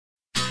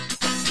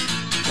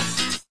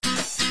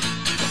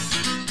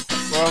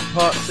we're on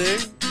part 2.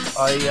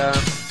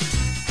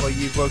 Well,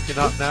 you've woken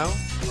up now.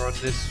 We're on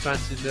this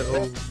fancy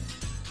little,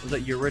 was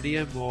it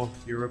Iridium or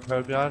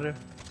Europa glider?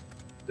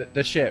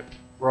 The ship.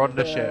 We're on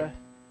the ship.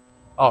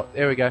 Oh,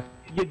 here we go.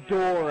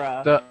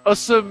 Eudora. The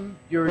awesome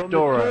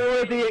Eudora.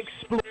 Eudora the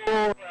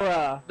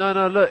Explorer.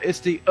 No, look, it's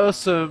the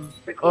awesome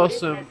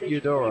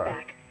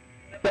Eudora.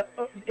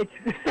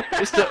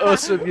 It's the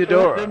awesome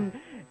Eudora.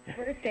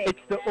 It's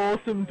the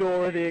awesome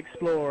Dora the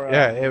Explorer.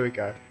 Yeah, here we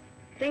go.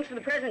 Thanks for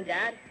the present,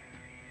 Dad.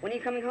 When are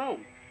you coming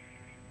home?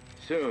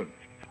 Soon.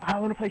 I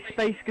want to play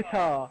space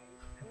guitar.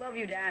 I love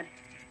you, Dad.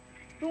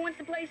 Who wants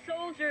to play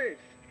soldiers?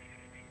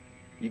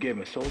 You gave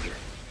him a soldier.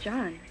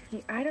 John,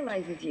 he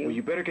idolizes you. Well,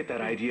 you better get that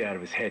idea out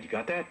of his head. You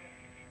got that?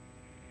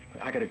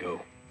 I gotta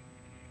go.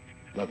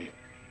 Love you.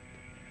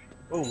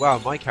 Oh wow,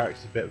 my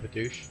character's a bit of a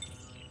douche.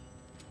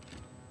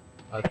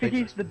 I think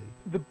he's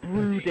the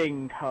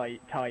brooding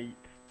type.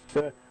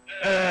 The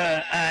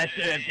I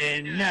served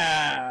in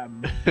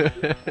Nam.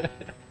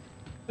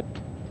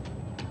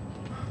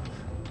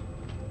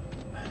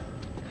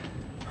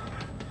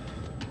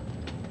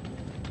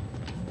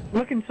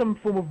 Look in some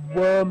form of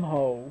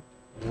wormhole.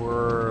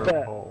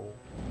 Wormhole.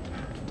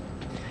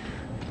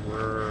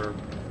 Worm.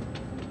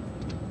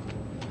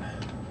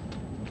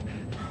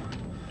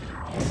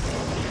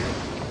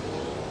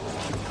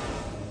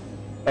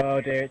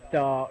 Oh dear, it's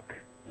dark.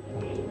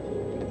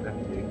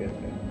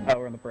 Oh,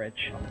 we're on the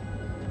bridge.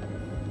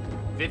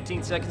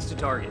 15 seconds to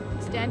target.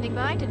 Standing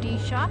by to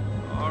D-shot.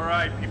 All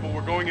right, people,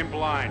 we're going in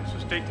blind, so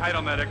stay tight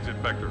on that exit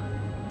vector.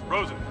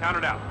 Rosen, count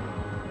it out.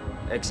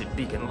 Exit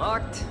beacon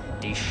locked.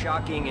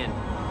 De-shocking in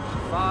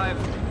 5,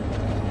 4, 3,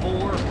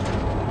 2,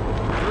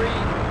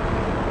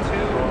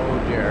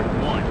 Oh dear. 1.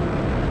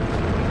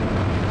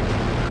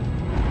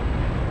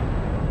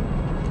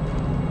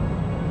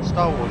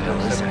 Star Wars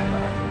has Listen.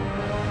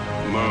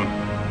 Moon.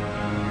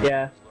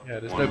 Yeah. Yeah,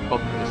 there's no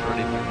bumpiness or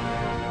anything.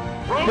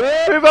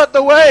 Rosen! Move out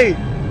the way!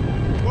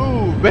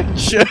 Ooh,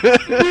 bitch!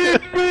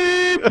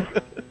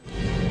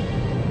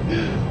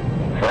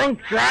 Drunk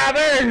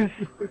drivers!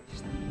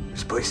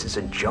 This place is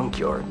a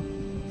junkyard.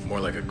 More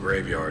like a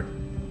graveyard.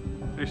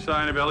 Any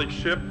sign of Ellie's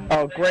ship?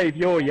 Oh, grave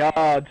your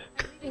yard.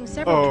 Reading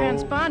several Oh.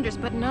 transponders,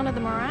 but none of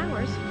them are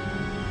ours.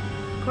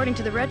 According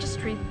to the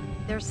registry,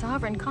 they're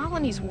sovereign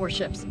colonies'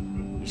 warships.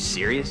 You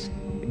serious?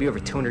 They'd be over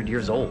 200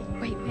 years old.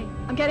 Wait,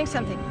 I'm getting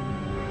something.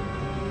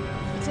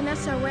 It's an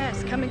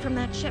SOS coming from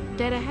that ship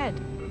dead ahead.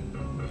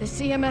 The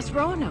CMS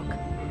Roanoke.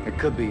 It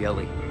could be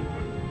Ellie.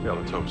 Yeah,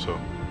 let's hope so. All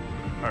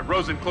right,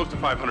 Rosen, close to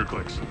 500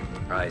 clicks.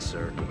 Aye,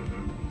 sir.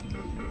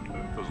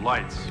 Those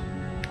lights,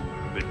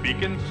 are they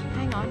beacons?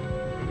 Hang on.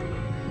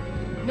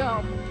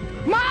 No.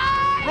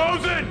 Mine!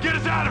 Rosen, get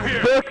us out of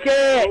here! Book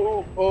it!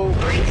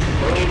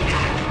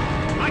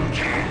 I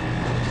can't!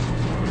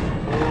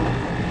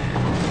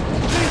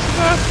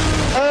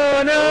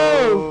 Oh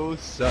no! Oh,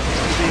 sucks to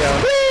be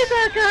out. We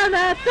are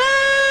gonna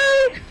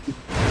die!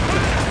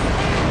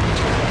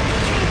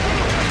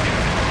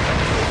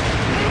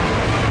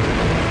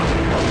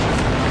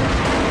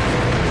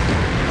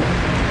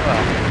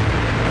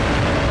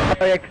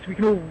 Oh yeah, because we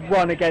can all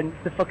run against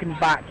the fucking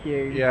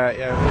vacuum. Yeah,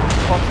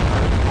 it's possible.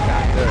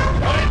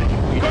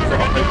 You can't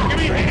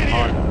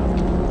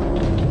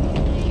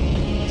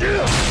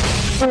do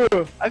it.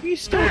 Ugh. Have you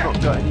still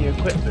not got any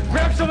equipment?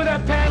 Grab some of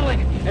that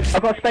paneling!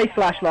 I've got a space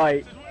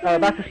flashlight. Oh,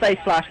 that's a space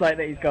flashlight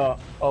that he's got.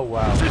 Oh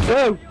wow.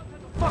 Whoa!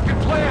 Fucking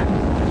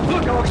plan!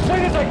 Look, I'll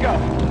explain as I go!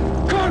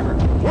 Carver,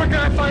 where can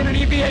I find an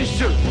EVA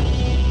suit? Down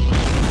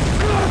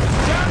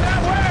that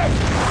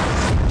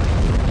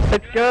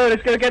Let's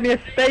go get me a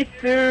space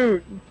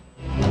suit!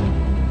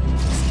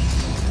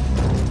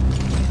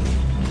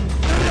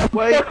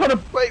 Wait, Stuck on a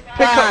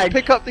bag.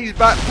 pick up these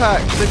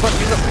backpacks. They might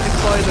be something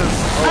inside them.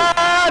 Oh,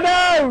 Ah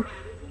no!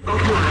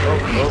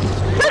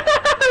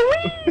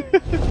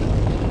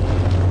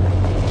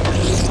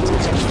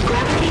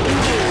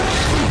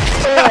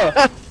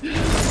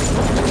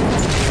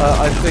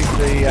 I think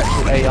the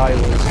actual AI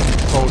was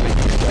holding you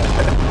there.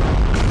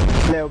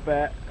 A little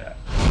bit.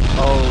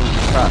 Oh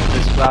crap!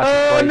 This glass is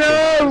breaking. no!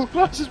 This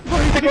glass is The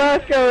breaking.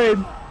 glass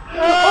going!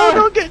 Oh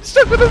no! Getting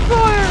stuck with the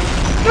fire!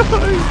 No!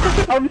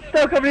 I'm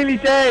stuck, I'm nearly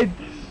dead!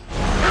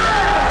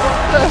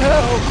 What the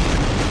hell?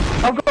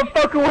 I've got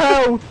fuck all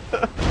health!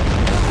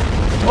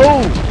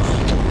 Oh!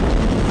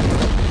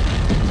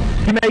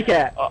 You make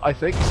it? I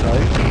think so.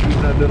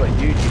 Even though I look like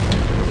you.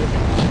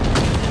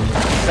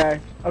 Okay.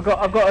 I've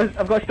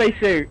got a space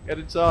suit. Get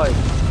inside.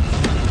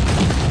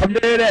 I'm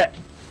doing it!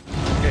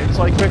 Get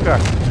inside quicker.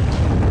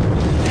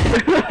 Oh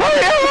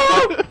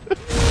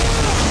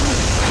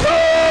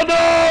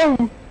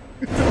no!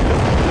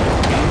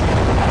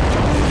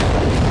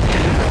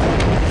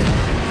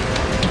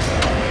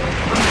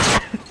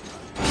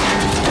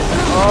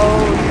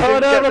 Oh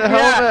no! Look Get the at that!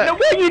 helmet. No,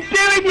 what are you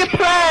doing, you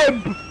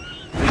pleb?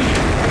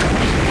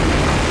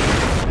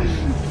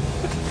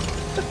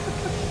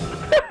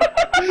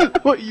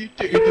 What are you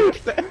doing?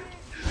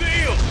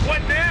 Seal,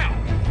 what now?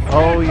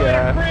 Oh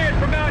yeah. Friend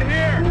from out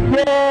here!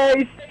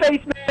 Yay,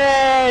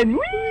 spaceman!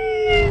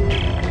 Whee!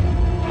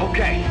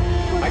 Okay,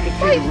 I can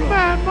Wait,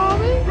 man,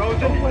 mommy!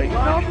 Rosen, Oh wait, no,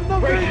 I'm not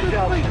brace very good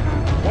yourself.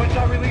 at Once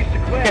I release the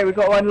clip, Okay, we've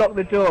got to unlock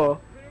the door.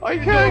 I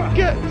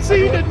can't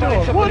see the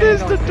door. What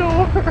is the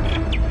door?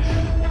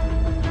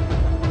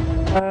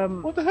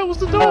 What the hell's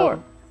the door?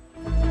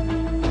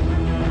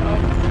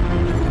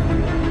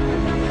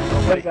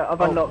 There we go,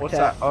 I've unlocked what's it.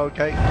 that?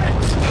 Okay.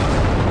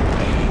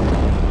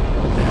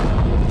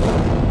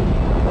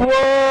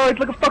 Whoa, it's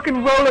like a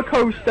fucking roller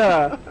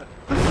coaster!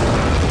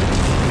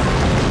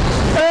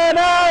 Oh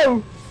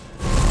no!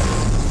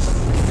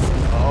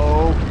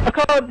 Oh. I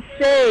can't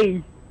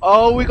see!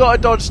 Oh, we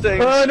gotta dodge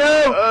things. Oh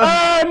no!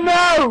 Oh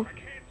no!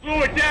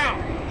 slow it down.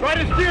 Try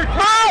to steer.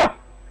 Ah!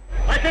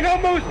 I can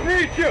almost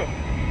reach you.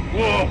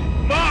 Whoa,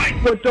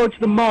 mine. Got to dodge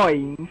the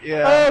mine.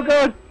 Yeah. Oh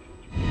god!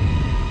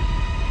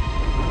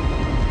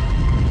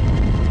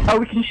 Oh,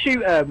 we can shoot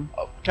them.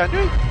 Oh, can you?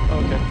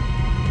 Okay.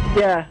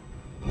 Yeah.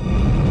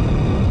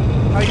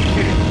 How you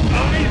shooting?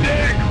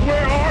 Isaac,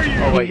 where are you?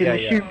 Oh wait, Using yeah,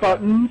 the yeah. shoot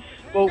buttons.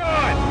 Well,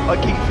 God. I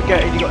keep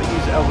forgetting you gotta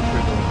use the L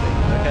trigger on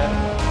things, okay?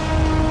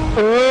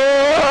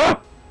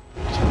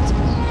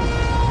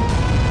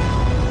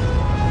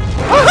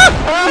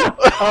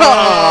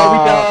 Oh, we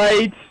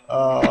died.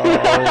 Oh.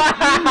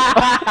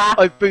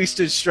 I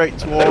boosted straight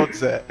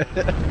towards it.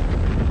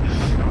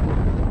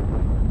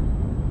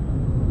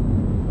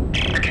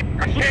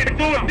 Can't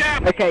do it now.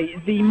 Okay,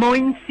 the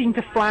mines seem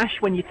to flash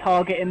when you're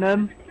targeting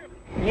them.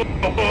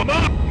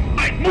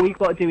 All you've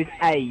got to do is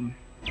aim.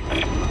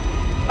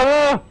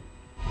 Oh!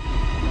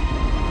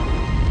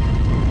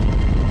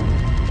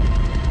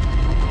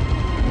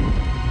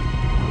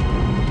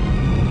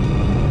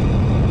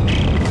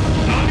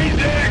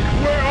 Isaac,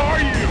 where are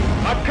you?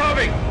 I'm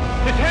coming.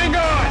 Just hang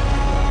on.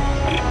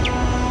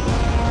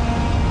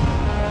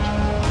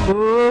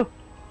 Oh!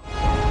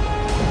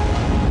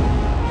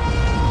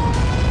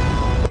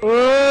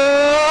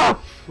 Oh!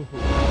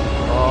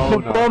 Oh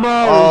no. Bomber!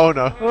 Oh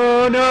no.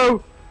 Oh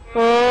no! Oh!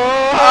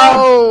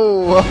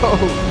 Oh! Whoa.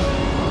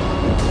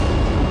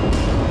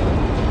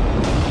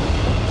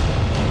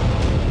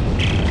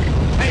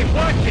 Hey,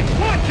 watch it.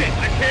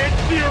 I can't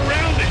see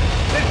around it.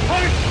 Let's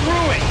punch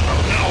through it.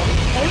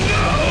 Oh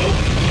no.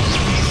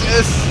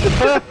 Jesus!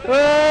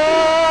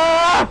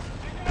 Ah!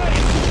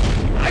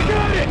 I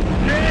got it.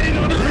 Get it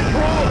under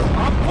control.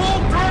 I'm full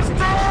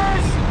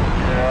thrusters.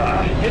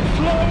 It's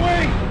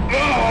slowing.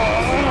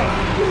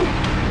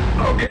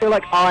 Okay. You're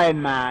like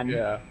Iron Man.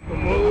 Yeah.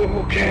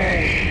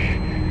 Okay.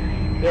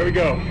 There we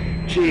go.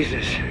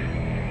 Jesus.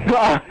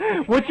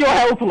 What's your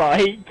health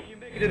like?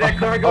 Did that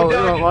car go Oh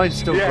down? no, mine's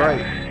still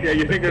great. Yeah,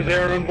 you think there's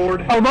air on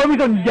board? Oh, mine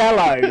was on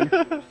yellow.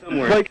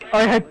 Somewhere. Like,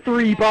 I had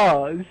 3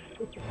 bars.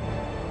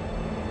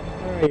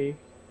 Where are you?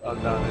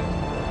 I'm down it.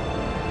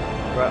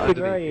 Right Where are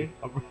underneath you? you.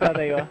 I'm Oh,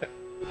 there you are.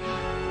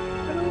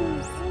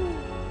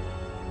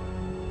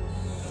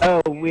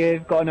 Oh,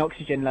 we've got an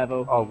oxygen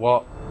level. Oh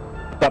what?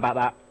 Sorry about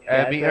that.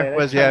 Air Yeah, meter? let's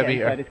Where's the try air and get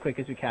meter? inside as quick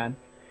as we can.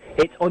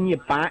 It's on your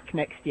back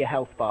next to your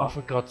health Oh bar.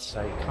 for God's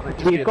sake, can't I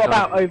just We've get got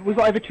done? we've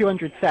got over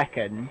 200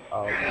 seconds.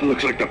 Oh. It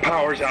looks like the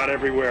power's out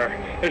everywhere.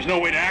 There's no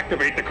way to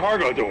activate the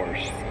cargo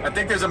doors. I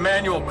think there's a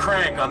manual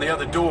crank on the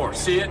other door.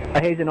 See it?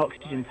 Here's an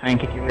oxygen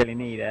tank if you really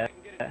need it.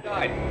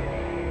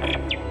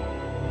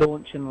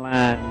 Launch and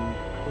land.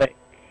 Click.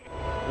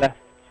 Left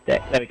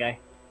stick. There we go.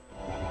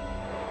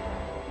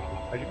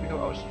 How do you pick up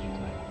oxygen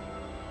tank?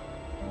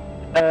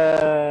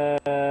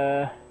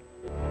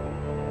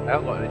 I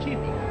haven't got an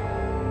achievement.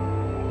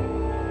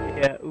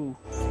 Yeah, ooh.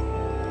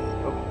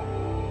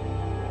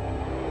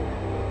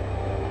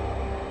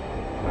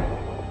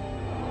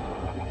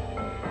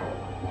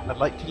 I'd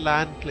like to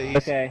land, please.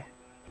 Okay.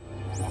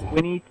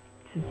 We need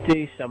to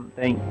do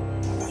something.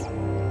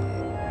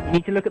 You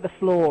need to look at the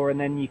floor and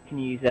then you can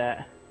use it.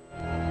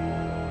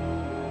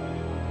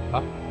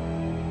 Huh?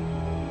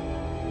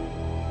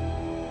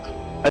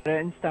 I don't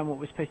understand what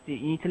we're supposed to do.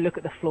 You need to look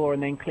at the floor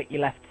and then click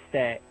your left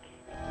stick.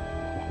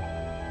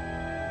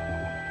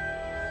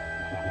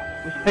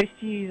 We're supposed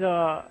to use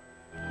our...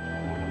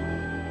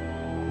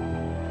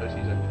 Let's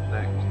use it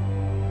next.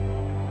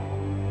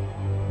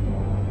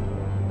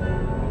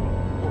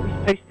 What we're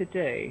supposed to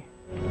do?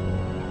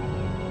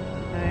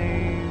 No,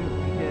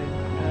 we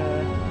didn't.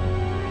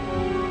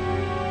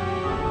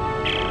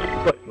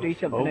 What, do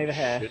something over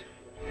here. Shit.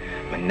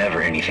 But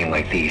never anything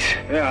like these.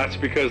 Yeah, that's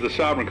because the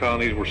sovereign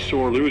colonies were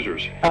sore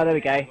losers. Oh, there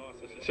we go.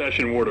 The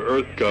secession war to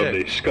Earth Gov,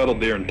 they scuttled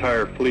their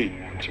entire fleet.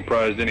 I'm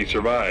surprised any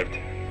survived.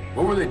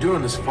 What were they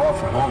doing this far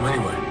from home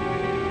anyway?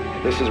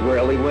 This is where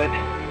Ellie went.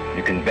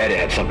 You can bet it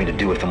had something to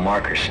do with the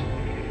markers.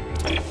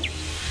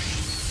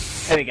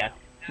 There we go.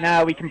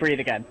 Now we can breathe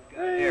again.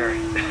 Air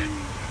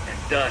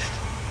and dust.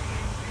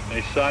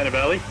 Any sign of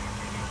Ellie?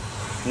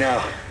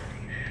 No.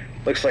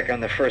 Looks like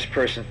I'm the first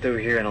person through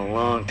here in a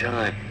long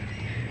time.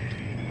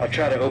 I'll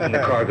try to open the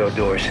cargo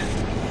doors.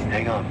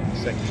 Hang on.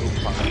 Sexual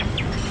fire.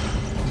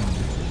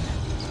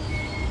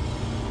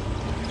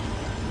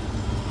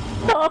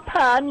 Stop,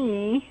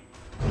 honey.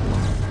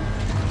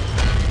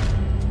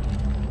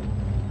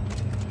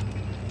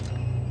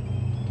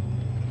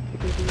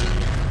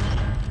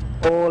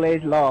 All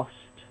is lost.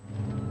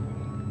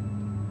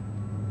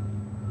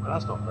 Well,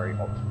 that's not very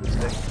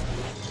optimistic.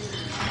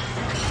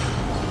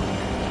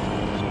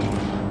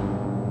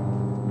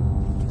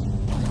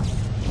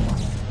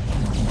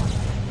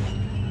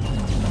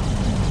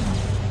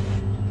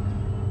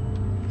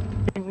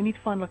 I think we need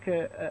to find like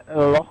a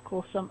lock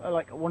or something,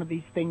 like one of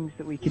these things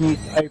that we can use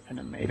to open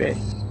them, maybe.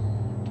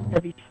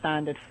 Heavy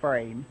standard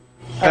frame.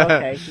 Oh,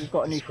 okay, so we've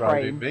got a new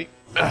frame. Me.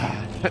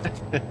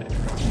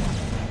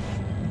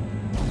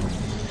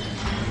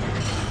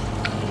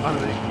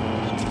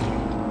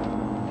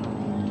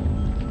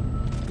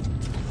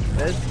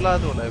 There's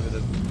blood all over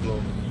the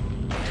floor.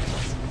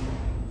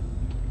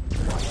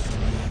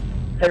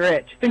 Hey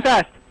Rich, think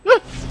fast!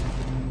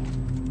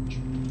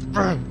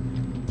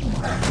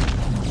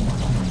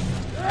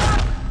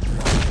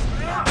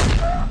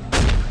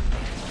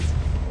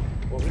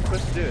 What are we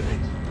supposed to do with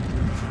these?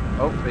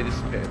 Oh, they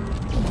disappeared.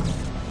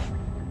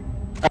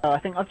 I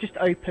think I've just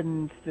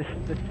opened the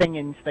thing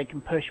in so they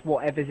can push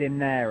whatever's in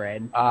there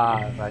in.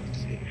 Ah, right, I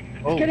see.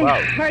 Oh, It's getting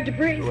wow. hard to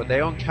breathe. Were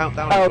they on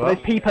countdown Oh, as well?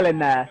 there's people in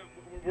there.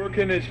 We're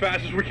working as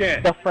fast as we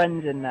can. There's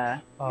friends in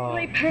there. Oh,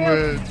 Really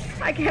pale.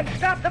 I can't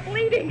stop the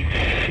bleeding.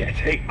 Shit.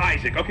 Hey,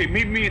 Isaac. Okay,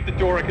 meet me at the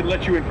door. I can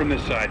let you in from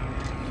this side.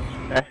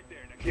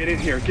 Get in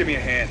here. Give me a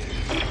hand.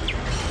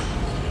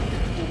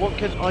 well, what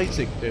can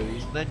Isaac do?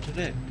 He's an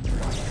engineer.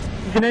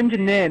 He's an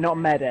engineer, not a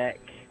medic.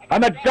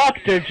 I'm a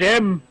doctor,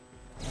 Jim!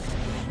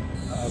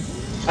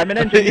 I'm an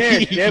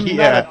engineer, Jim,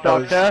 not a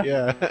doctor.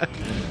 Yeah.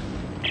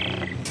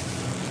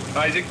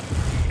 Isaac,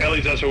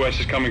 Ellie's SOS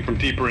is coming from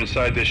deeper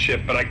inside this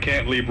ship, but I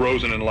can't leave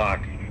Rosen and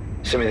Locke.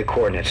 Send me the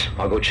coordinates.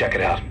 I'll go check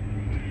it out.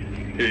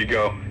 Here you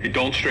go. Hey,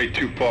 don't stray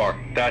too far.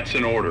 That's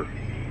an order.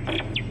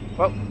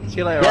 Well, see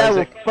you later, Yeah,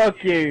 Isaac. well,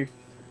 fuck you.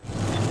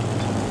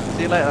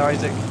 See you later,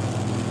 Isaac.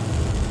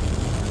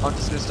 I'm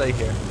just gonna stay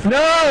here.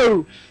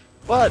 No!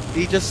 What?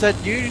 He just said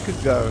you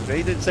could go.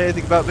 He didn't say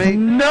anything about me.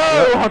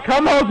 No! Yep.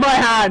 Come hold my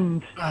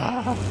hand!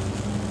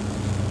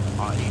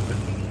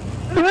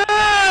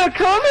 No!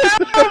 Come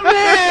help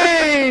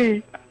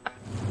me!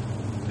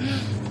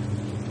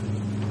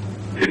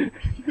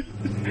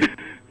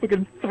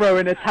 Fucking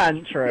throwing a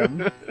tantrum.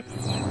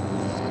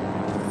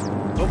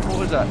 What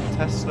was that?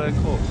 Tesla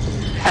core?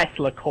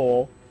 Tesla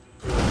core.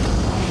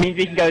 Means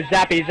we can go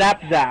zappy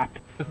zap zap.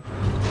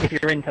 If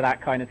you're into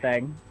that kind of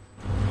thing.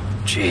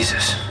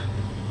 Jesus.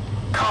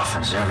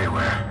 Coffins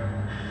everywhere.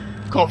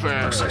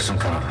 Coffin! Looks like some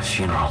kind of a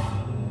funeral.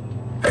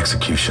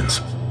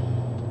 Executions.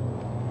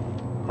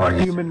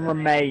 Human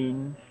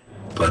remains.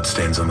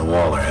 Bloodstains on the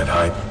wall are head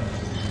height.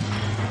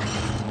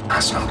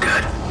 That's no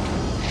good.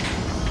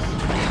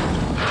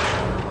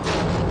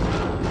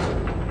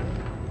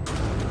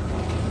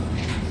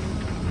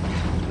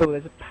 Oh,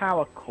 there's a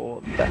power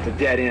cord. That's a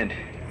dead end.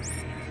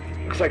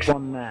 Looks like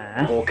One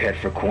there. bulkhead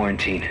for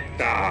quarantine.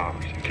 Ah,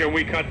 can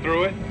we cut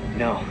through it?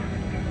 No.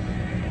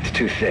 It's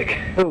too thick.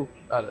 Oh.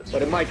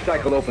 But it might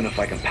cycle open if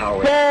I can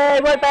power it. Yay,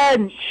 my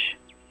bench!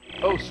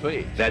 Oh,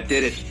 sweet. That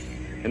did it.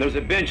 And there's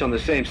a bench on the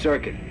same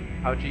circuit.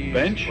 How do you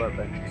Bench? use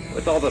workbench?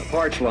 With all the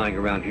parts lying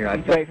around here,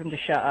 I'd Wait for him to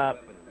shut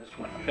up.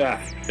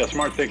 Yeah,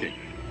 smart thinking.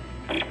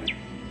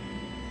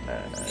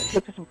 Let's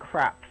look for some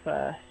crap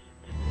first.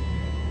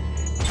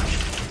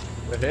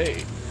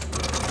 Hey.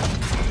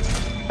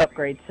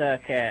 Upgrade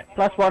circuit.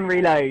 +1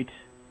 reload.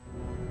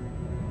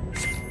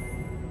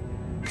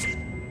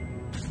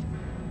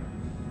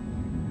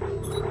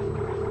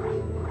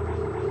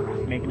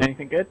 Making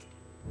anything good?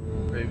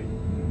 Maybe.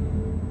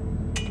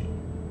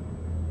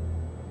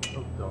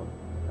 Oh god.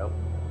 Help.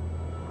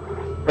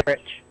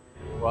 Rich.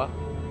 What?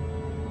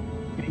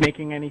 He's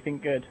making anything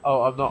good.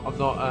 Oh, I'm not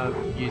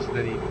using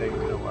anything,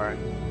 don't worry.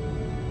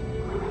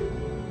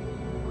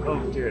 Oh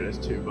dear, there's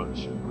too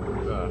much.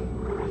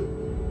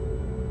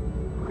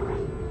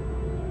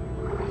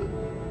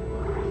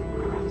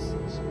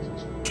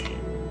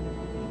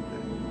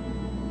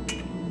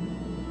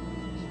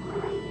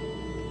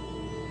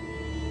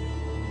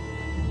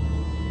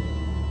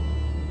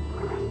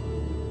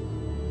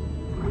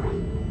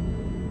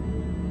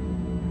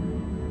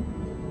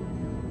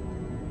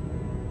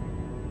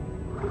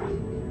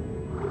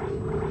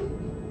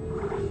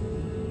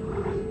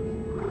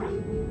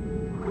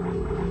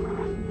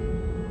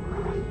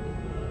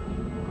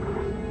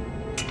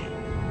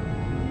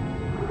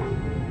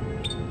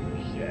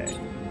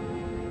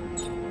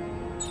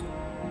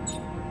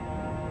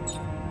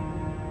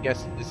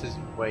 Guess this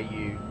isn't where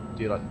you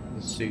do like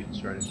the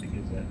suits or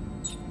anything, is it?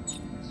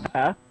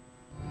 Huh?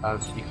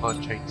 You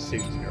can't change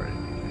suits or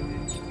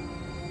anything,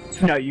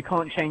 can No, you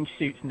can't change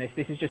suits in this.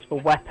 This is just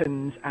for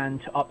weapons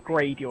and to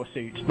upgrade your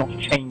suits, not to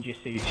change your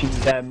suits. You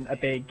need a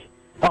big...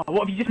 Oh,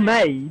 what have you just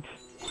made?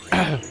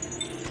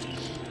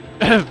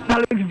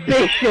 That looks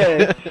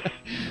vicious!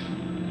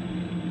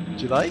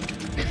 Do you like?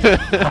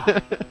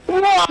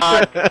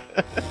 What?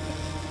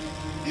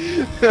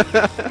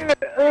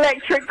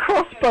 Electric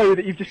crossbow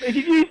that you've just... If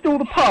you've used all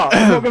the parts,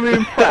 I'm not going to be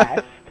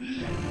impressed.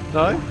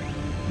 No?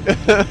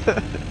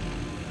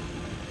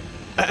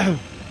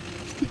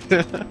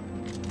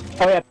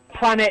 Oh yeah,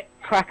 Planet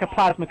Cracker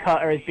Plasma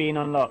Cutter is being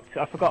unlocked.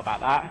 I forgot about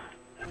that.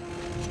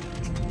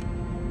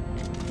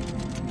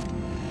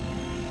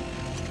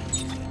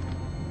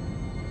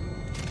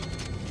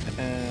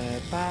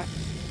 Back.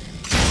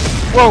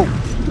 Whoa!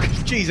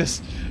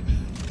 Jesus!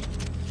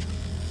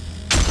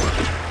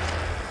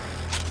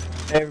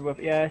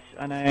 Everybody, yes,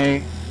 I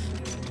know.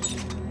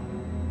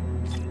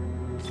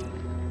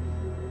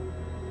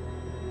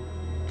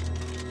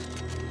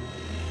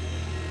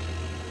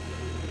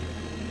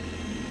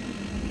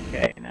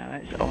 Okay, now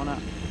let's go on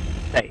up.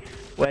 Safe.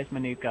 Where's my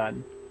new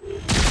gun?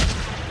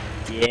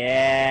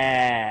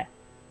 Yeah!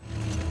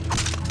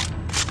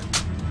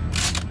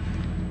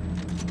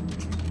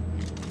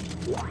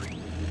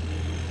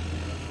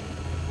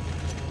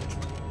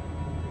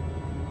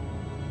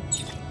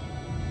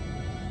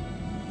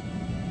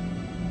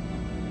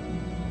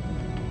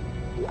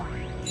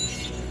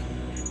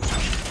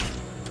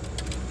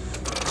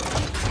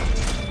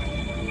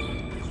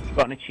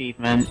 Got an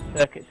achievement,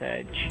 Circuit's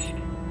Edge.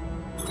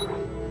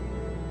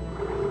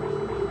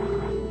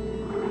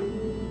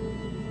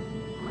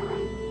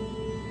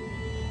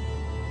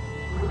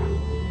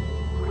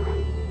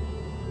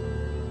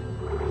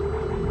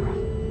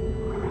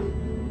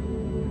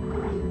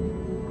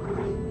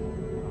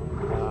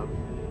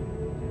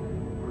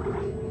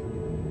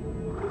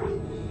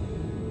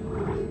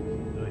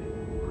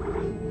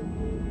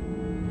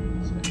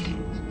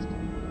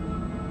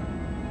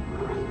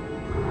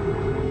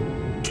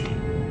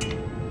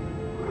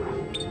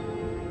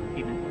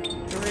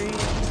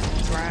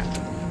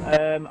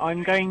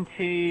 I'm going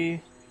to...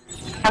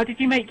 How did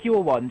you make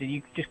your one? Did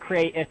you just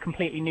create a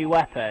completely new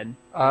weapon?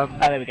 Oh,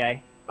 there we go.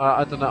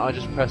 I don't know, I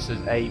just pressed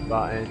the A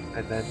button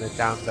and then the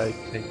download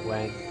thing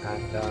went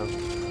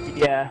and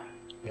Yeah.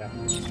 Yeah.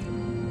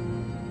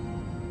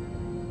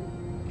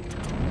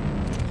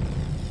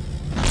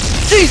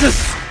 Jesus!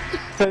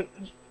 So,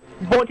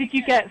 what did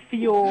you get for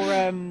your,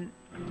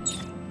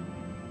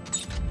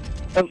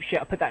 Oh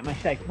shit, I put that in my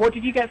save. What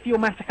did you get for your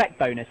Mass Effect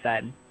bonus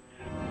then?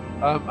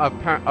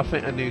 I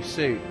think a new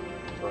suit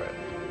for it.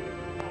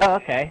 Oh,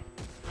 okay.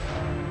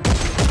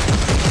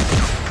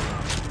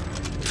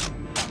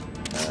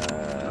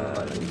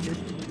 Let me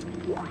just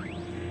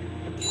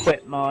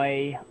equip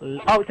my...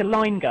 Oh, it's a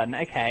line gun,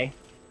 okay.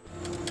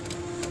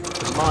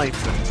 It's a live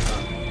gun.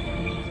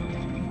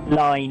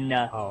 Line.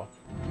 Oh.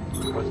 I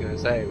was gonna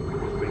say,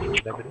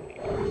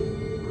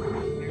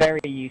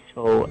 very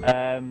useful.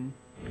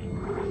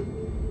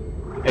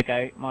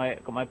 Okay,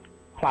 got my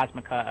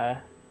plasma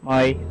cutter.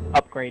 My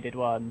upgraded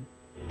one.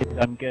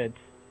 I'm good.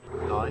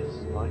 Nice,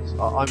 nice.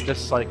 I'm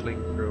just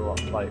cycling through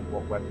like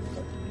what weapons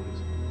I can use.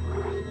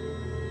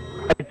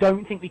 I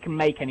don't think we can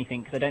make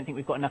anything because I don't think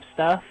we've got enough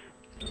stuff.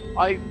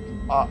 I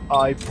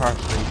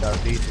personally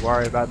don't need to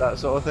worry about that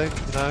sort of thing,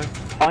 you know.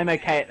 I'm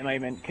okay at the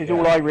moment because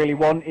all I really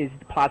want is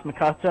the plasma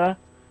cutter.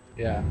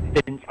 Yeah.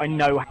 Since I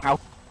know how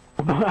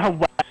well.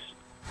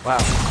 Wow.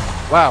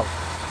 Wow.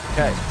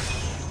 Okay.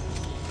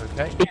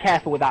 Okay. Be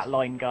careful with that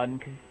line gun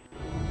because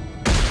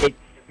it's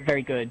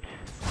very good.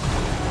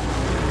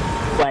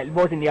 Well, it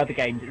was in the other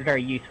games. It was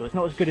very useful. It's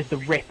not as good as the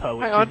Ripper.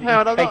 Which hang on,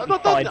 I'm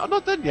not done. I'm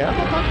not done yet.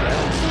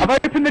 I've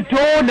opened the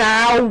door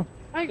now.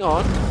 Hang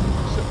on.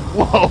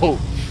 Whoa.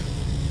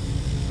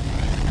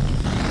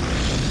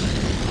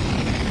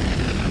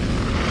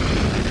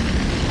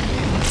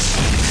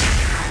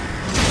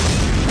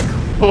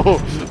 Oh,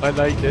 I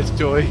like this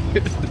toy.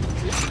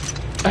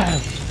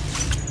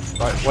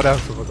 Right, what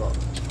else have I got?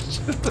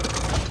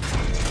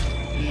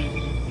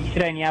 You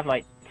should only have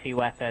like 2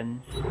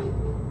 weapons.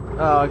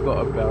 Oh, I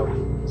got about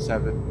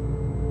 7.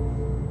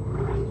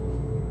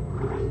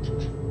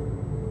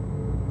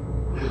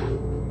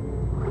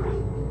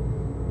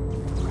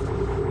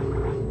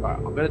 Right,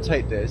 I'm gonna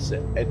take this,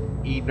 an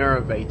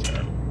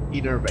enervator.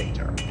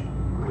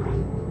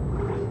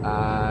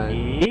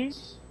 And...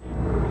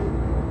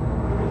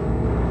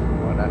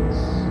 well, that's...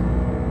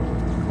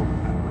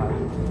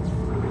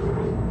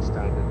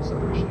 standard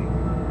submachine.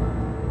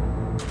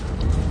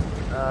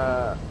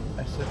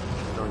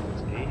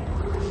 SF-90.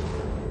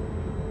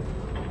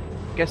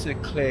 I'm guessing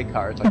a clear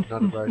car is like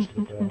another version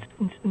of the...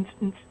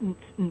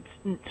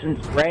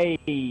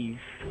 Rave.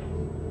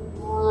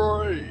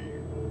 Right.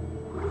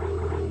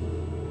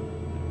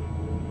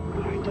 I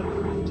don't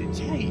know what to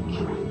take.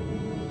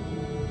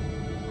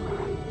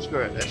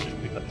 Screw it, let's just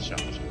pick up the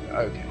shells.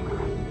 Okay.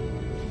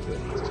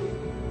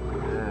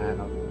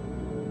 And I'll take...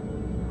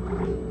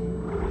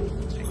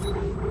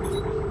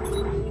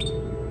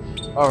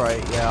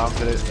 Alright, yeah, I'm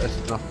gonna... that's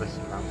enough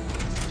messing around.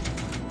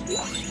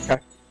 Okay.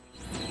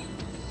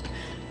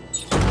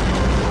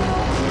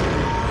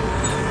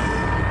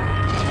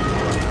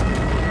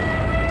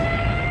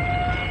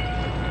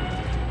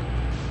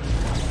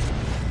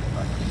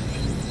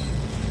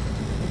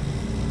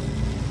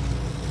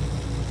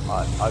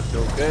 I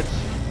feel good,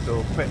 feel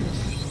equipped,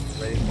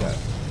 ready to go.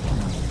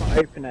 Not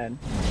opening.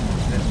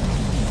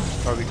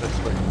 Probably because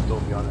switch the door,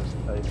 to be honest.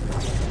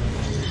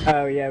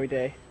 Oh yeah, we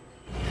do.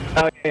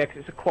 Oh yeah, because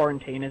it's a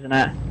quarantine, isn't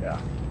it? Yeah.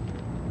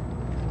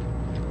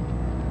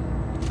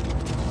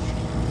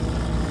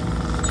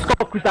 What the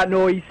fuck was that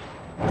noise?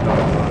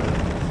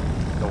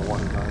 Don't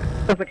want to know.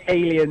 Sounds like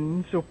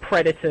aliens or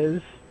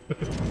predators.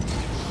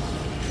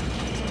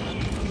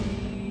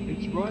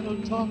 It's right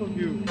on top of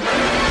you.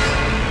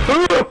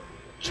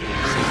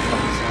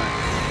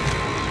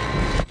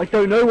 I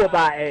don't know what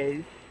that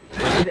is.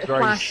 Is it a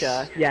Very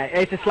slasher? Yeah,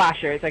 it's a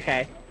slasher, it's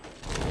okay.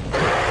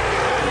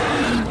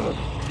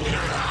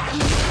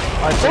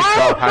 I think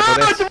I'll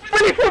handle this. It's a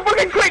really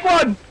fucking quick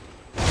one!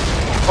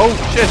 Oh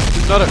shit,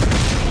 there's not a...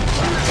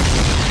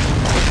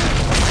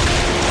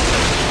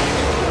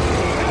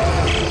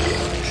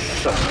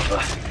 Son of a...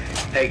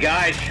 Hey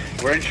guys,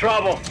 we're in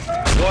trouble.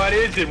 What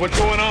is it? What's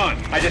going on?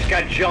 I just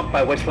got jumped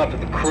by what's left of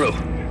the crew.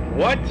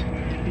 What?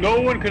 No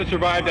one could have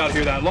survived out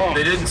here that long.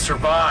 They didn't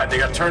survive. They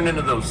got turned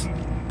into those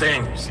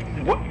things.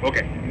 What?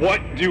 Okay, what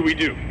do we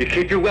do? You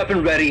keep your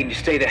weapon ready and you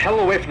stay the hell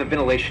away from the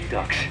ventilation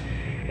ducts.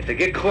 If they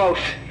get close,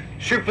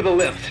 shoot for the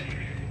lift.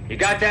 You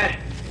got that?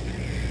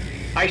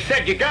 I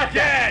said you got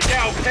that!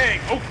 Yeah,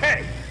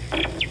 okay.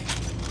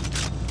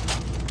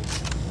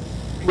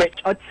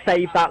 Rich, I'd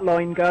save that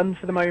line gun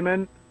for the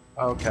moment.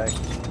 Okay.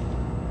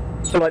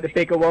 So like the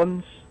bigger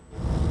ones.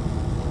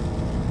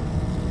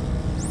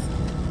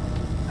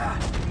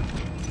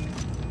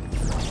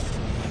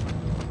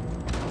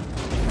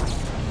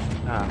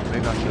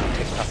 Maybe I should have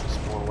picked up a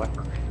smaller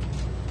weapon.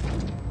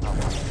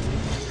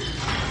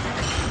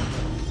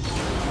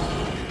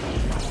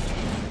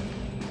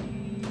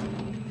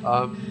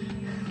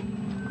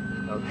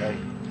 Okay.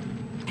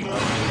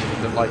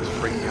 The lights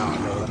freak me out.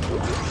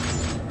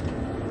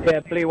 Yeah,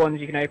 blue ones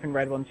you can open,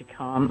 red ones you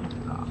can't.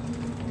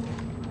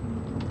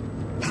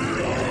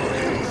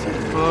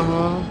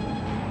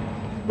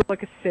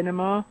 Like a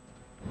cinema.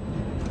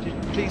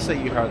 Please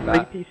say you heard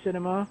that. Creepy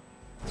cinema.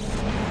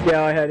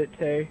 Yeah, I heard it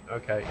too.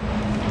 Okay.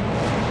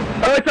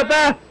 Oh, it's up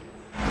there!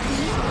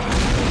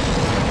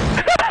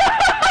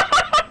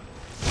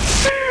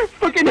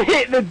 Fucking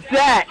hit the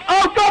deck!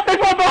 Oh god, there's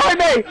one behind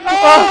me!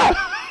 Ah!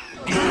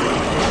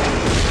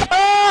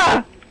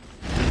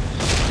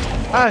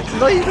 Ah!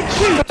 Did I even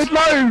shoot? There's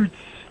loads!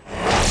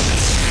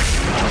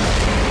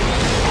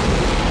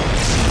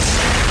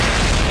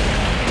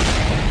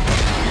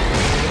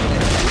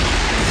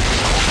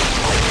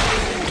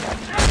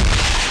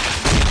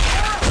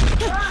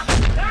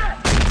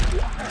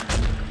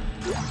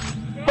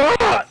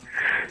 Fuck!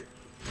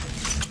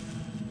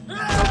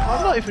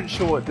 I'm not even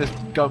sure what this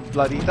gun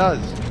bloody does.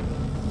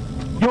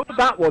 You're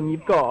that one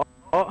you've got?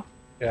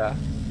 Yeah.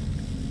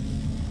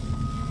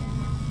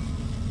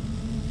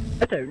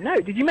 I don't know,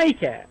 did you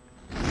make it?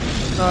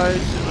 No, it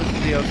was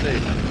DLC.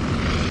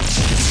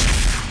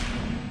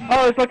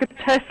 Oh, it's like a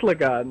Tesla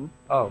gun.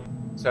 Oh,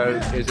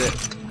 so is it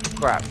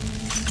crap?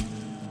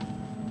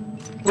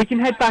 We can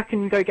head back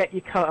and go get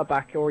your cutter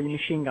back or your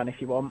machine gun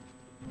if you want.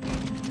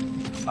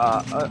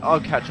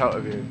 I'll catch up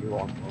with you if you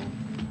want.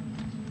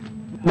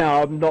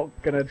 No, I'm not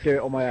gonna do it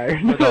on my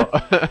own. No.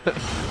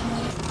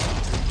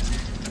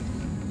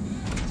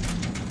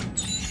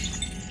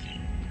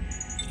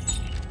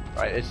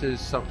 Right, this is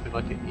something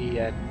like an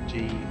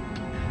ENG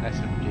SMG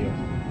or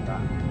something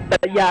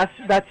like that. Yeah,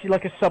 that's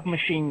like a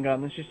submachine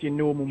gun. It's just your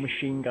normal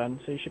machine gun,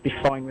 so you should be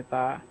fine with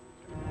that.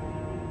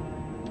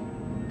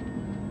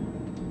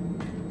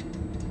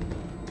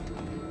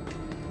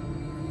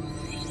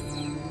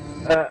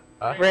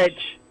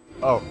 Rich.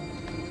 Oh.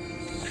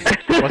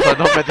 Was I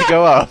not meant to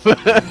go up? No,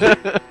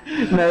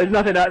 there's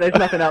nothing up. There's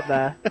nothing up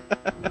there.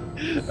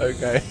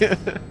 Okay.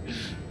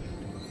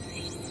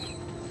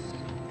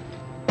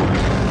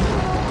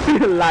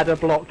 Ladder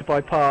blocked by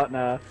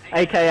partner,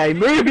 aka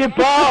move your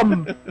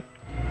bomb.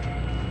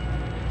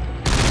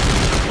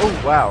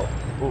 Oh wow.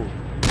 Ooh.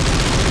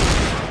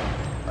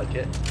 Like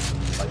it.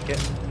 Like it.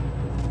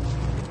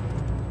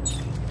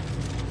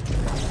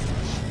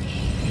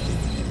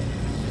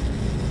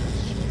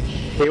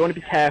 So you want to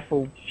be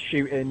careful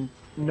shooting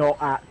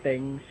not at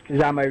things, because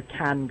ammo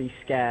can be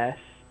scarce.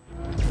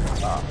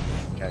 Ah,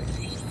 okay.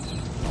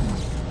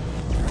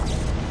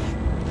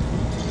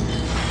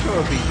 Sure,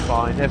 it'll be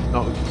fine. If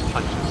not, we'll just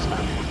punch and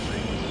slam on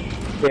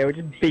things. Yeah, we'll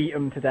just beat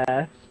them to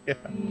death. Yeah.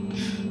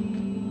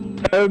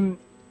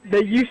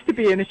 There used to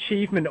be an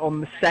achievement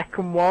on the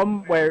second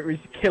one where it was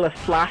kill a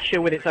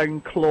slasher with its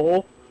own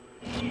claw.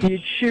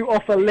 You'd shoot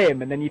off a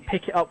limb and then you'd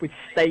pick it up with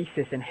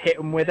stasis and hit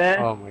them with it.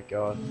 Oh my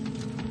god.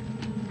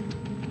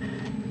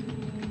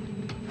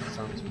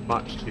 Sounds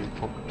much too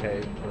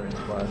complicated for its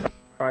worth.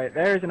 Right,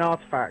 there is an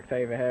artifact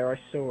over here. I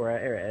saw it.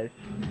 Here it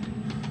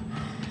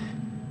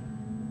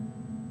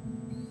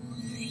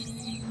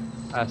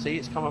is. See,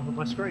 it's come up on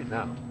my screen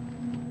now.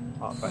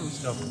 Artifact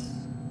discovered.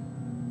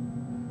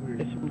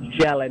 There's some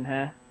gel in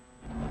here.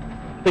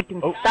 So you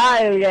can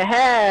style your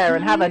hair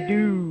and have a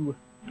do.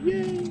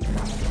 Yay!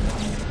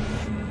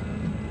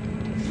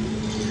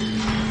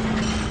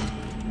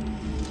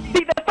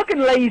 See, they're fucking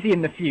lazy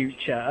in the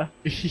future.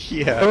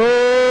 Yeah.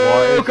 Oh,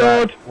 What is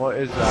god. that? What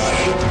is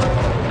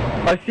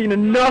that? I've seen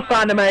enough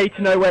anime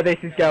to know where this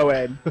is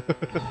going.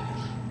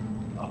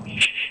 Oh.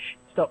 Shh,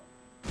 stop.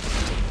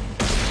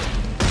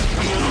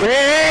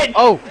 Rich!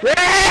 Oh! Rich!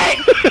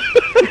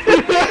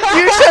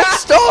 You said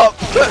stop!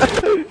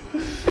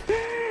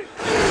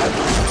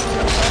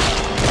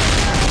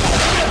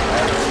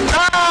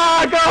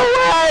 Ah, go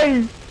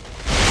away!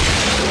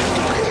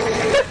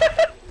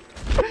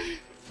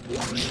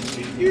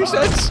 You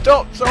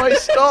stopped, so I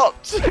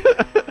stopped!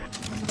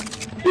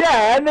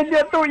 Yeah, and then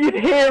I thought you'd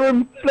hear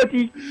him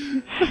bloody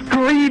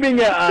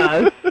screaming at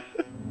us.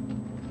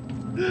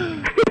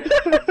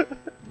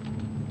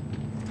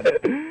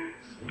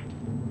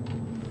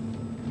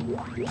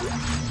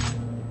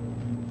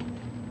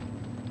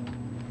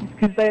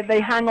 Because they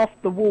hang off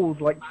the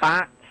walls like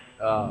bats.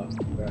 Oh,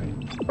 right.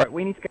 Right,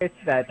 we need to go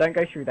to there. Don't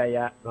go through there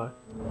yet. No.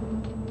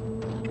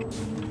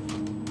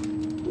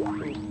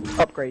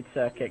 Upgrade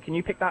circuit. Can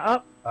you pick that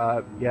up?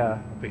 Yeah,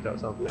 I picked up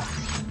something.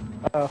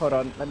 Hold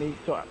on. Let me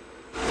sort out.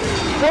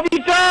 What have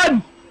you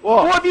done?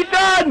 What? What have you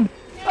done?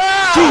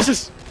 Ah!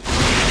 Jesus!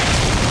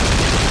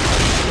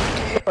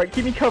 Right,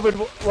 keep me covered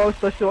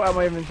whilst I sort out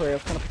my inventory. I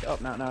was trying to pick it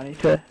up now. Now I need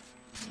to.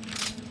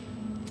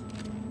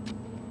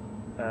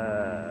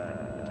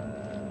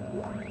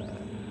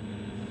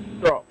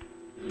 Drop.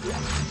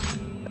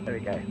 There we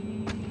go.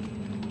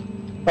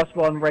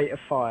 +1 rate of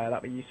fire.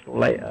 That'll be useful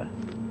later.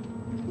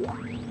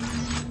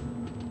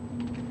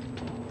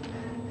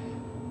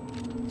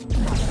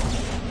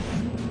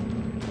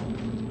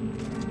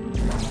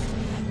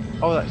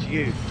 Oh, that's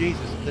you.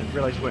 Jesus, I didn't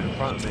realise you went in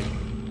front of me.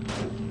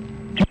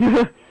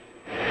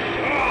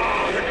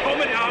 Ah, they're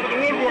coming out of the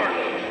woodwork!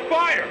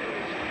 Fire!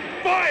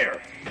 Fire!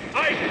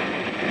 Isaac,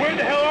 where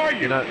the hell are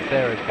you? You know,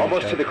 there is.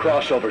 Almost to the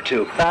crossover,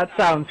 too. That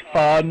sounds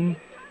fun.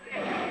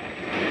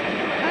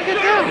 You're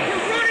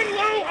running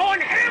low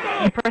on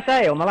ammo! You press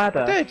A on the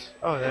ladder. I did.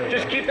 Oh, there we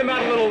Just go. keep them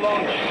out a little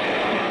longer.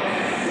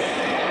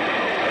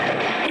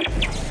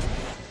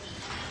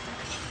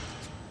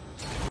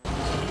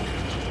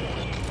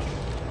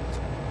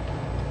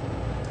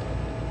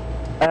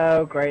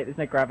 Oh great, there's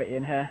no gravity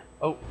in here.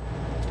 Oh.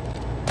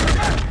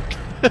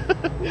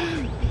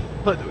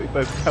 Like that we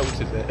both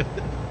pelted it.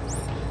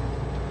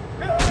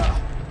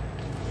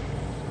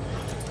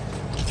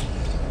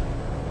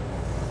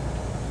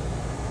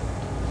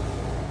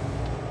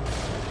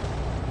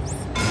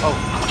 Oh.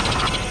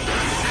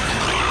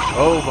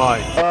 Oh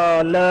my.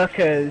 Oh,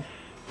 lurkers.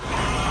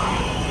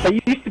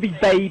 They used to be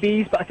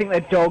babies, but I think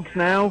they're dogs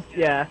now.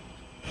 Yeah.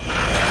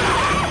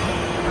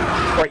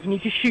 Right, you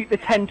need to shoot the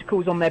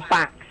tentacles on their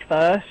backs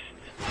first.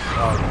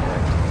 Oh,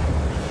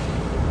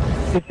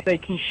 Because they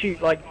can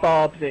shoot like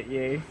barbs at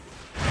you.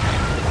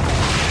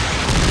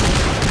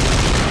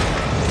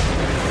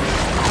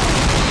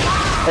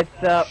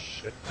 Heads up.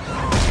 shit.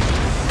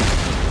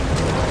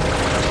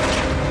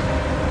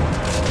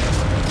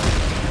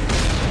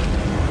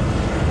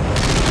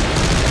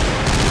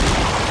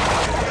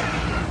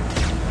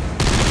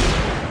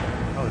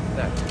 Oh, it's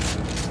dead.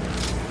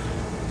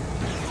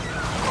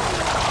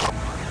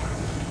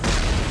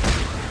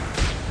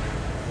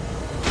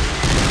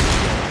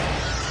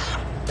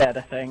 Dead,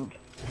 I think.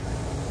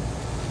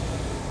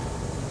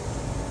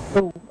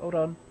 Oh, hold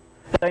on.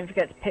 Don't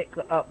forget to pick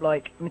up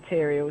like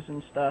materials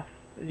and stuff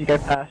as you go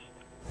past.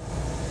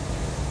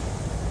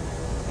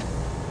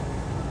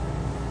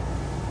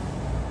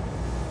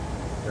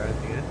 Is there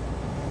anything in?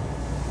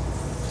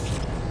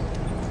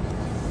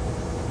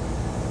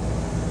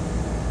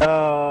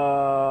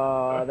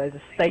 Oh, there's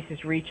a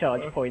stasis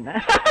recharge point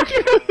there.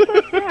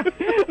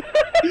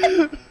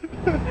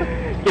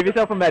 Give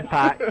yourself a med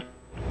pack.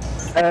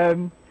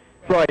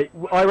 Right,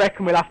 I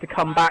reckon we'll have to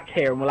come back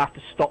here and we'll have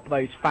to stop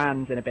those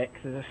fans in a bit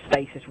because there's a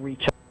stasis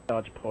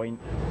recharge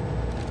point.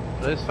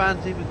 Will those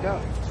fans even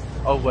go?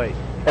 Oh wait.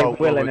 They oh,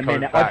 will well, in a we're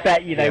coming minute. I back.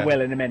 bet you they Yeah.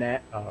 will in a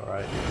minute.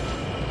 Alright.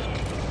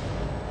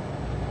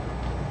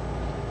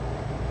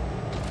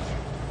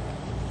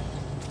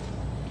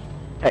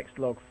 Text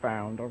log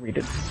found. I'll read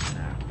it.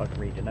 Nah, fuck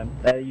reading them.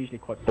 They're usually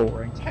quite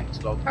boring.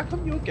 Text log? How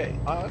come you're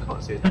getting... I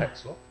can't see a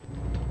text log.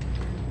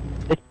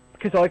 It's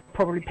because I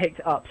probably picked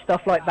it up.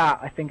 Stuff like that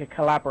I think are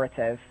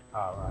collaborative.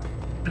 Alright.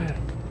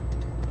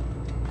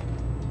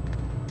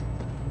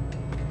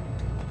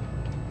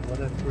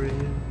 Whatever it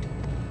is.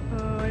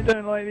 Oh, I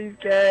don't like these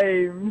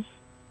games.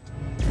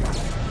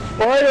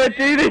 Why do I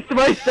do this to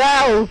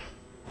myself?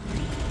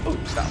 Oh,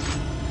 stop.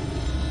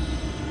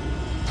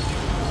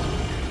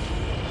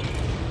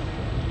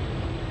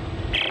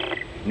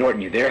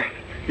 Norton, you there?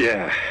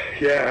 Yeah,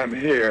 I'm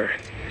here.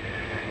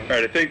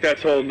 Alright, I think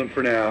that's holding them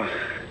for now.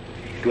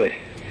 Good.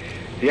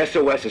 The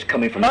SOS is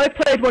coming from... I've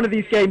played one of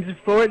these games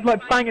before. It's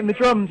like banging the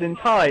drums in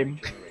time.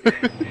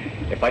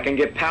 If I can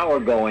get power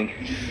going,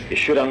 it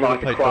should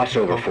unlock the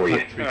crossover for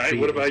you. Alright,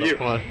 what about you?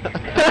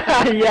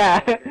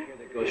 Yeah.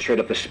 Go straight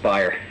up the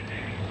spire.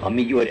 I'll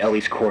meet you at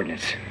Ellie's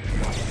coordinates.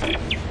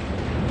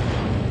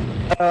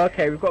 Oh,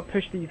 okay, we've got to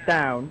push these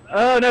down.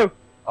 Oh no!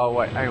 Oh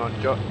wait, hang on,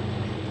 Joe.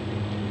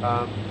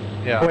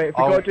 Yeah. Wait, if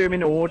we got to do them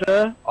in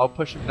order. I'll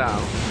push him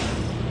down.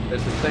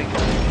 There's a thing.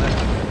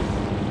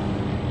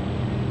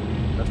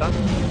 Is that done?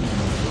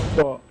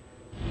 What?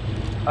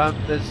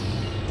 There's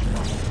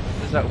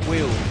that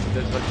wheel.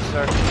 There's like a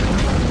circle.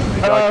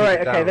 Oh right,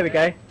 okay, there we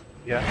go.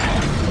 Yeah.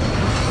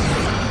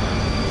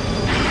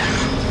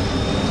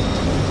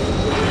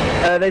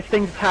 There's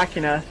things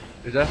attacking us.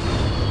 Is there?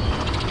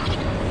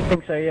 I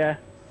think so, yeah.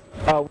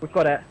 Oh, we've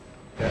got it.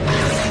 Yeah.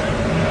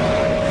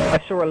 I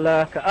saw a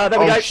lurker. Oh, there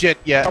we go. Oh shit!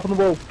 Yeah. Up on the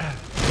wall.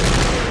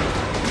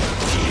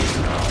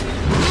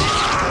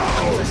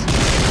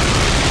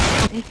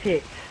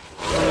 it.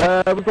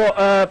 We've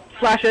got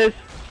slashers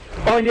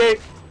behind you.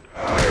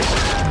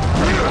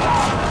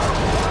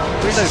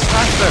 Reload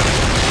faster!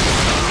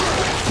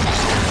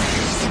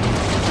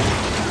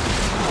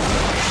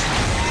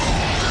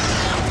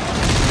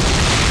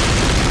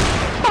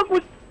 What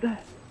was the...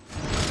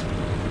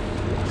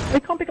 They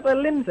can't pick up their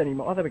limbs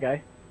anymore. Oh, there we go.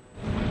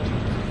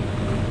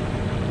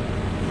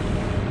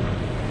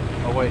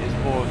 Oh wait, it's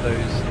more of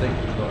those things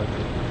we've got to do.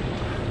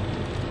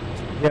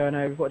 Yeah, I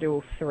know, we've got to do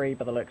all 3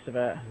 by the looks of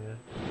it. Yeah.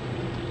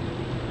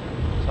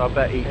 So I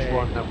bet each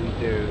one that we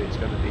do, it's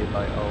going to be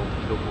like, oh,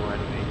 kill more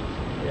enemies.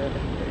 Yeah,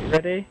 definitely.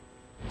 Ready?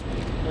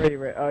 Where are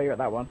you? Oh, you're at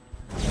that one.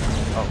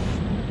 Oh.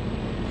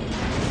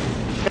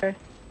 Okay.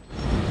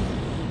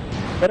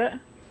 Got it?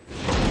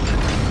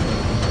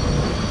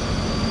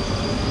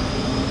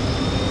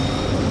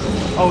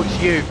 Oh, it's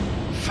you!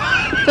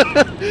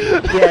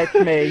 Yeah, it's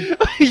me.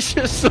 I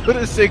just saw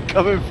this thing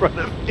come in front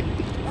of me.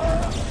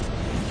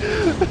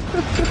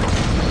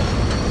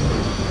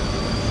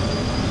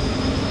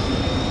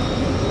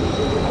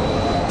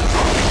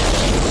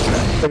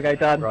 There we go,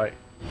 done. Right.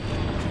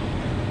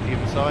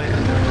 Even side?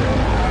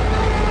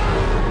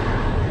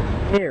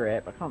 I hear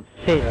it, but I can't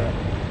see it.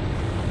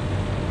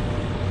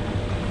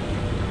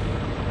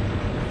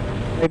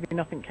 Maybe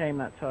nothing came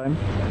that time.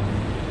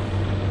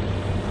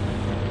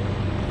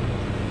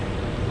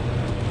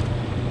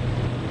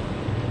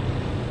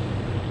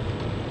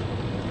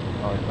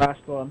 Right.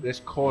 Last one. This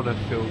corner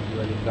feels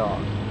really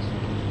dark.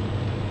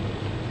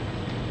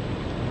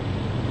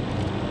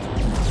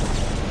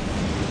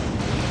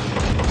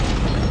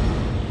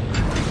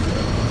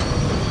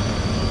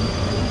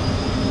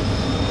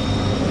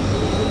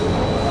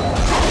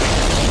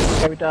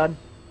 Okay, we're done.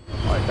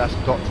 Right, that's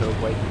got to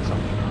awaken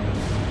something.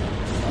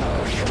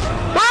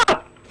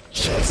 Ah!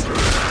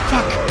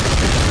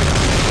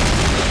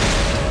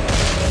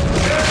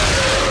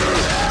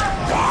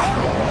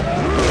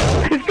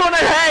 He's gone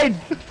ahead!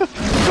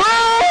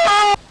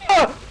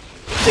 Ah!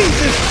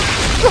 Jesus!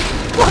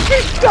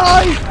 Fucking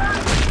die!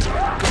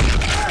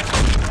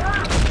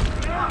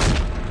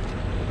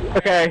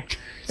 Okay,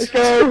 let's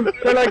go.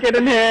 Don't like it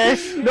in here.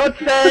 Not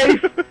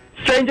safe.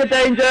 Stranger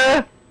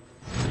danger.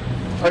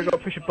 Oh, I've got to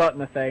push a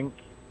button, I think.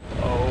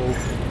 Oh.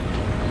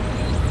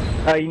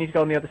 Oh, you need to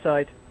go on the other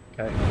side.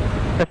 Okay.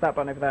 Press that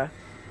button over there.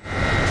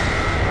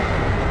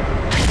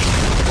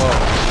 Whoa.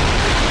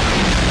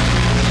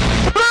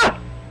 Ah!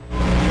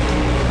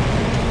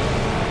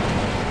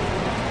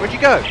 Where'd you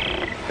go?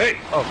 Hey!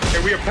 Oh.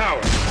 Here we have power.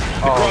 The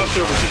Oh.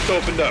 crossover just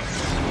opened up.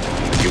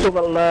 You saw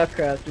the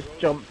lurker just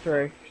jump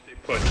through. Stay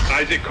put.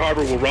 Isaac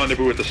Carver will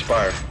rendezvous at the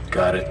Spire.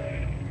 Got it.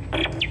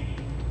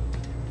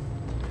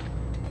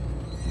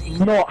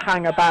 Not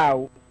hang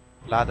about.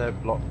 Ladder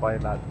blocked by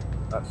ladder.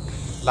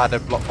 Ladder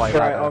blocked by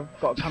Right, ladder. I've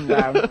got to come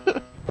down.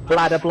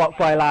 Ladder blocked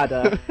by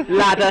ladder.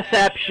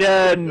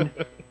 Ladderception!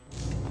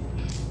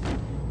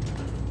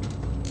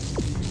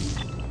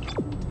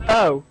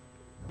 Oh.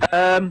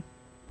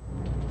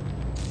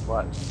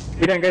 What?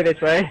 We don't go this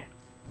way.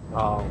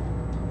 Oh.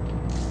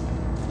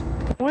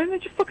 Why didn't they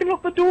just fucking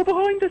lock the door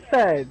behind us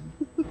then?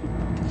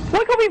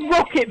 Why can't we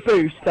rocket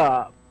boost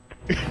up?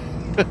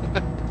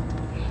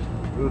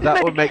 Well,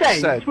 that would make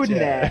sense, wouldn't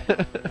yeah. it?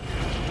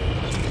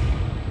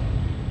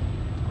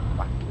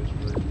 Back to this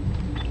room.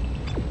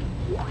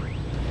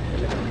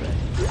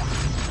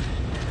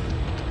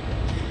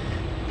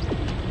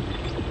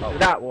 Oh,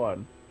 That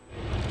one.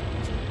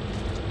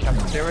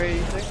 cafeteria,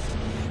 you think?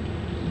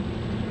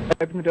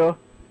 Open the door.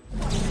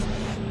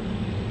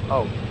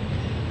 Oh.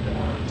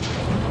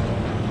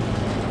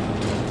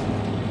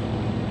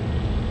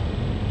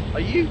 Are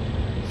you?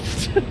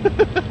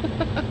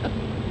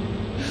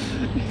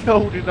 You're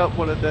holding up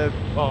one of their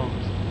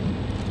arms.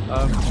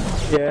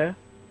 Yeah.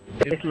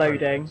 It's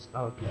loading.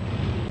 Okay.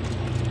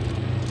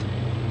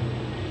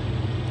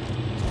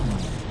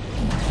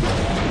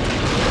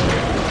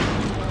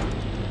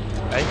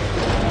 Hey.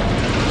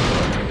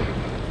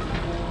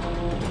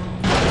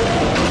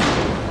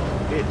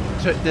 It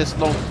took this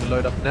long to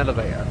load up an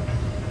elevator.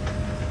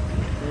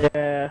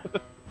 Yeah.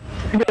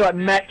 It's gonna be like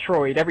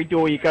Metroid, every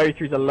door you go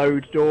through is a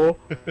load door.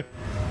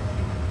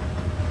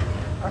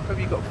 How come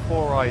you got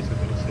 4 eyes in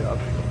this? I've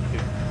only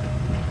got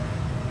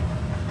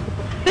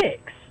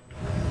 6?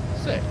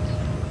 2. 6?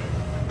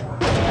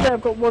 Yeah,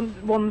 I've got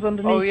ones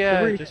underneath. Oh, yeah,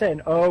 They're really just-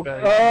 thin. Oh,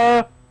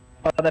 okay.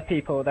 oh, they're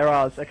people. They're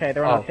ours. Okay,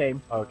 they're on our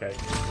team. Okay.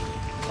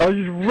 I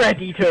was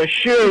ready to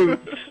shoot.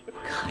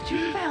 God,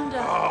 you found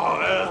us.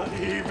 Oh,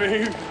 Ellie,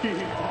 baby.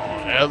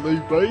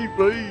 Ellie,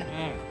 baby!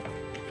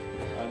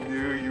 I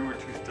knew you were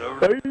too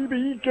stubborn.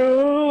 Baby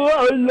girl,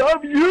 I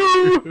love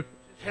you.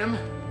 Him?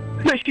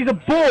 Look, she's a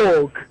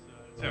Borg.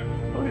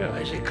 Oh, yeah.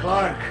 Isaac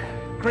Clark.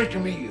 Great to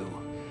meet you.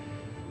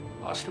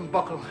 Austin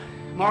Buckle.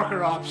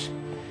 Marker Ops.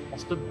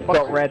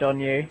 Got red on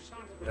you.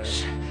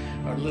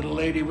 Our little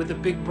lady with the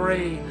big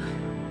brain.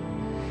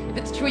 If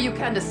it's true you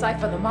can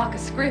decipher the Marker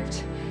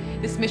script,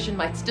 this mission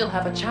might still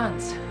have a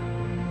chance.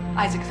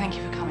 Isaac, thank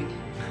you for coming.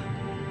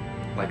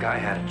 Like I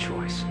had a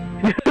choice.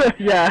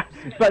 Yeah,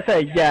 I was about to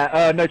say,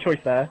 yeah, no choice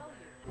there.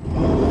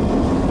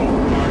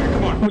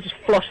 Come on. We'll just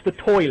flush the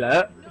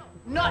toilet.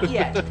 Not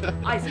yet.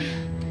 Isaac,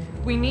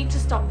 we need to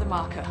stop the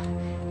marker.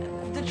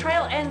 The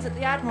trail ends at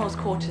the Admiral's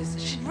quarters.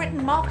 She'd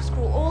written marker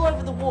scroll all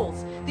over the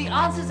walls. The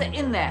answers are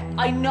in there.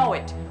 I know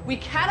it. We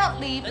cannot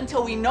leave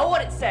until we know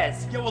what it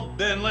says. Yeah, well,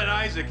 then let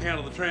Isaac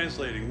handle the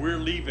translating. We're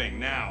leaving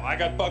now. I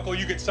got Buckle,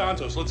 you get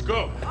Santos. Let's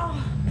go.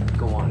 Oh.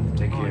 Go on,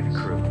 take care of your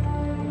crew.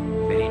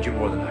 They need you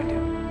more than I do.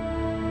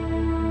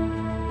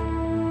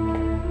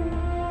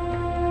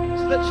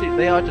 So literally,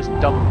 they are just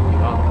dumping you,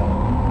 aren't they?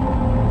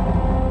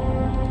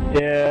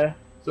 Yeah.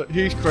 So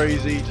he's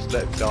crazy, just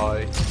let him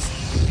die.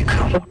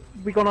 Have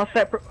we gone our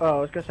separate... Oh,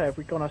 I was going to say, have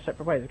we gone our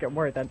separate ways? I'm getting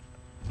worried then.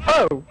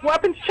 Oh! What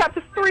happened to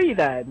chapter 3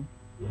 then?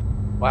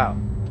 Wow.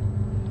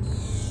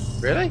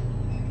 Really?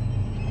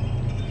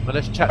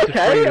 Unless chapter 3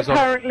 Okay, was on...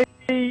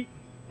 apparently...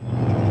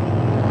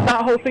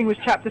 That whole thing was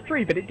chapter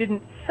 3, but it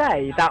didn't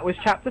say that was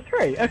chapter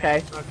 3.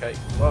 Okay. Okay,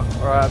 well,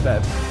 alright, I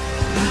bet.